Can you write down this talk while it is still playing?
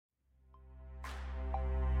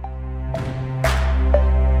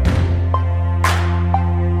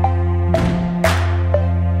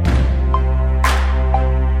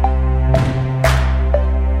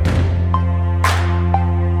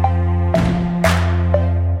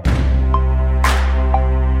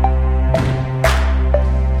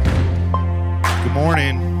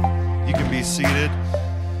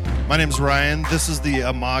name's Ryan. This is the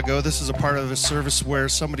Imago. This is a part of a service where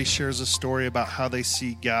somebody shares a story about how they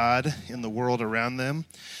see God in the world around them.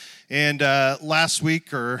 And last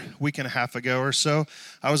week or week and a half ago or so,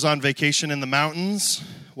 I was on vacation in the mountains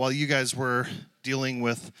while you guys were dealing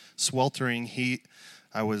with sweltering heat.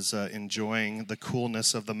 I was enjoying the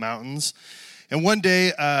coolness of the mountains. And one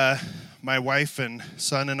day, my wife and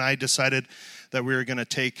son and I decided that we were going to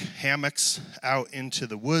take hammocks out into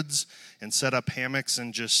the woods and set up hammocks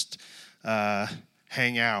and just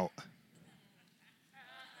hang out.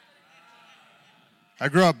 I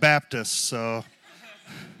grew up Baptist, so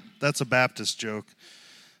that's a Baptist joke.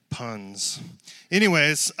 Puns.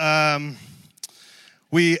 Anyways,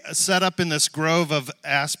 we set up in this grove of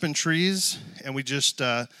aspen trees, and we just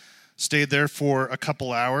stayed there for a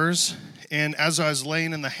couple hours. And as I was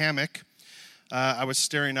laying in the hammock, I was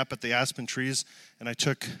staring up at the aspen trees, and I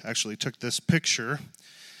took this picture.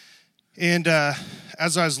 And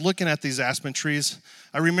as I was looking at these aspen trees,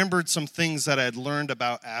 I remembered some things that I had learned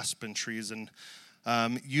about aspen trees. And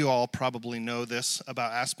you all probably know this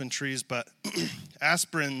about aspen trees, but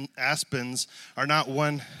aspens are not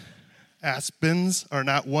one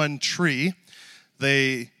tree.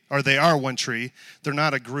 They are one tree. They're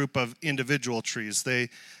not a group of individual trees.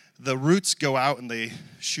 The roots go out and they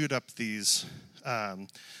shoot up these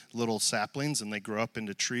little saplings, and they grow up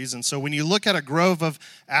into trees. And so when you look at a grove of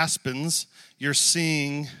aspens, you're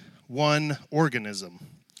seeing one organism.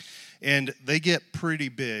 And they get pretty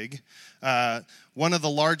big. One of the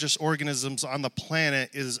largest organisms on the planet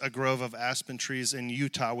is a grove of aspen trees in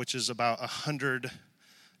Utah, which is about 100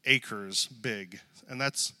 acres big. And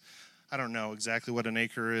that's, I don't know exactly what an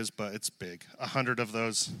acre is, but it's big. 100 of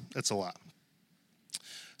those, it's a lot.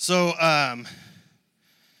 So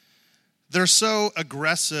they're so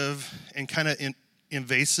aggressive and kind of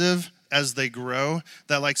invasive as they grow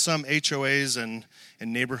that like some HOAs and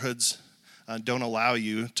neighborhoods don't allow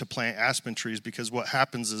you to plant aspen trees, because what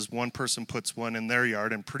happens is one person puts one in their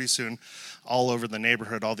yard, and pretty soon all over the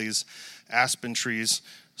neighborhood all these aspen trees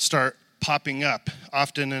start popping up,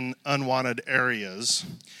 often in unwanted areas.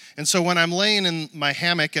 And so when I'm laying in my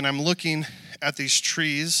hammock and I'm looking at these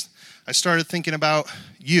trees, I started thinking about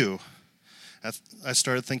you. I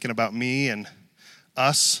started thinking about me and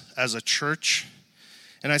us as a church.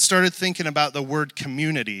 And I started thinking about the word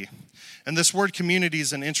community. And this word community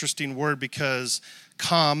is an interesting word because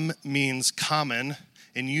com means common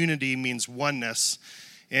and unity means oneness.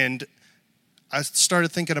 And I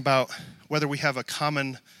started thinking about whether we have a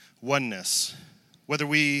common oneness, whether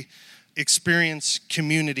we experience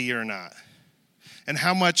community or not, and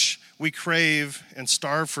how much we crave and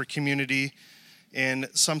starve for community, and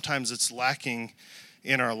sometimes it's lacking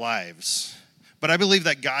in our lives. But I believe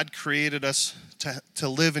that God created us to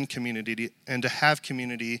live in community and to have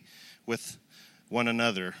community with one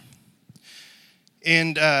another.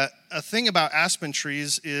 And a thing about aspen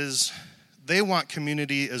trees is they want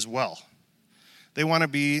community as well. They want to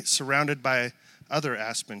be surrounded by other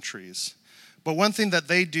aspen trees. But one thing that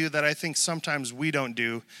they do that I think sometimes we don't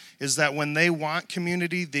do is that when they want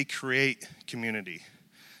community, they create community.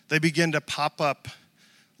 They begin to pop up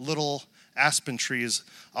little aspen trees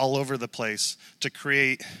all over the place to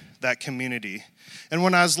create that community. And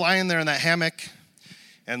when I was lying there in that hammock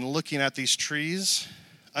and looking at these trees,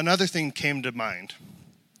 another thing came to mind.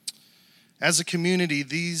 As a community,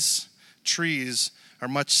 these trees are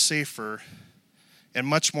much safer and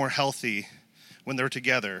much more healthy when they're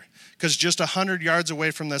together. Because just 100 yards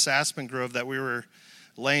away from this aspen grove that we were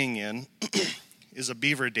laying in is a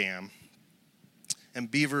beaver dam. And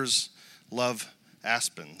beavers love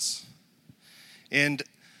aspens. And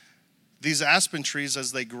these aspen trees,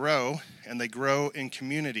 as they grow, and they grow in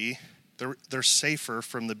community, they're safer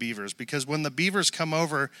from the beavers. Because when the beavers come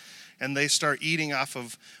over and they start eating off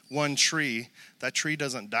of one tree, that tree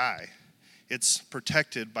doesn't die. It's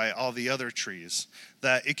protected by all the other trees,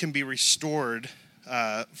 that it can be restored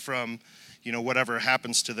from, whatever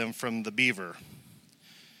happens to them from the beaver.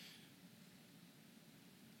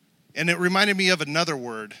 And it reminded me of another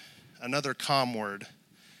word, another calm word,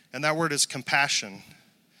 and that word is compassion.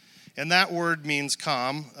 And that word means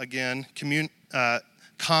calm, again,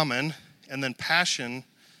 common, and then passion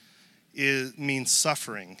means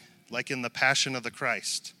suffering, like in the Passion of the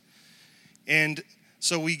Christ. And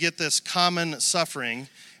so we get this common suffering.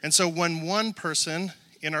 And so when one person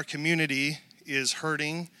in our community is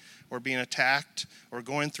hurting or being attacked or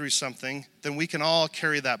going through something, then we can all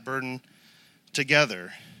carry that burden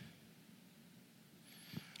together.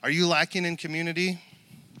 Are you lacking in community?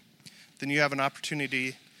 Then you have an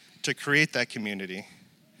opportunity to create that community.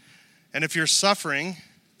 And if you're suffering,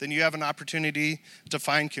 then you have an opportunity to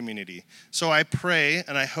find community. So I pray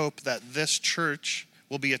and I hope that this church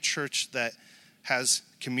will be a church that has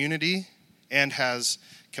community and has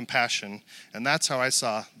compassion. And that's how I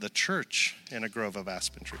saw the church in a grove of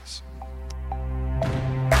aspen trees.